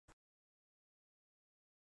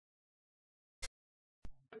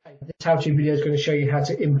This how-to video is going to show you how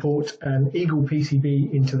to import an Eagle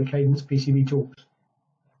PCB into the Cadence PCB tools.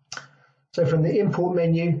 So from the import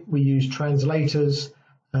menu, we use Translators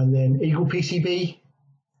and then Eagle PCB.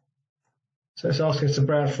 So it's asking us to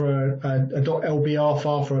browse for a .lbr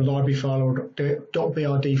file for a library file or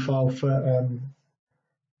 .brd file for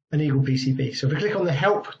an Eagle PCB. So if we click on the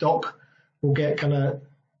help doc, we'll get kind of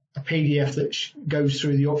a PDF that goes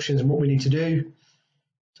through the options and what we need to do.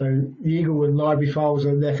 So the Eagle and library files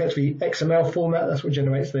are effectively XML format. That's what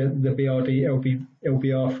generates the BRD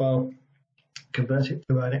LBR file, converts it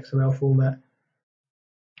to an XML format.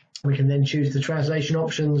 We can then choose the translation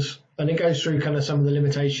options, and it goes through kind of some of the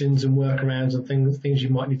limitations and workarounds and things you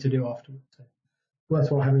might need to do afterwards. So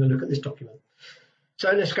worthwhile having a look at this document.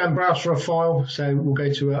 So let's go and browse for a file. So we'll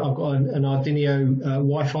go to I've got an Arduino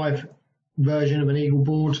Wi-Fi version of an Eagle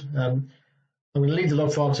board. I'm going to leave the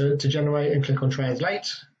log file to generate and click on Translate.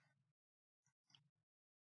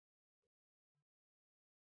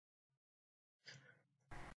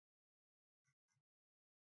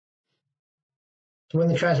 So when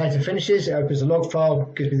the translator finishes, it opens the log file,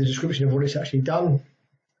 gives me the description of what it's actually done,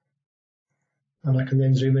 and I can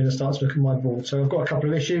then zoom in and start to look at my board. So I've got a couple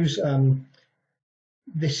of issues.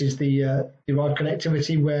 This is the derived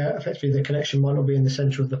connectivity, where effectively the connection might not be in the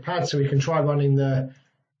center of the pad, so we can try running the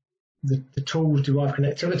tools derived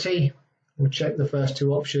connectivity. We'll check the first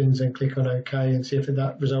two options and click on OK and see if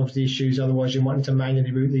that resolves the issues. Otherwise, you might need to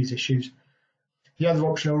manually route these issues. The other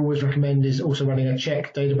option I always recommend is also running a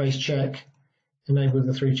check, database check. Enable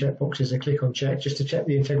the 3 check boxes and click on check just to check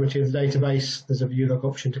the integrity of the database. There's a view log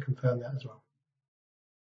option to confirm that as well.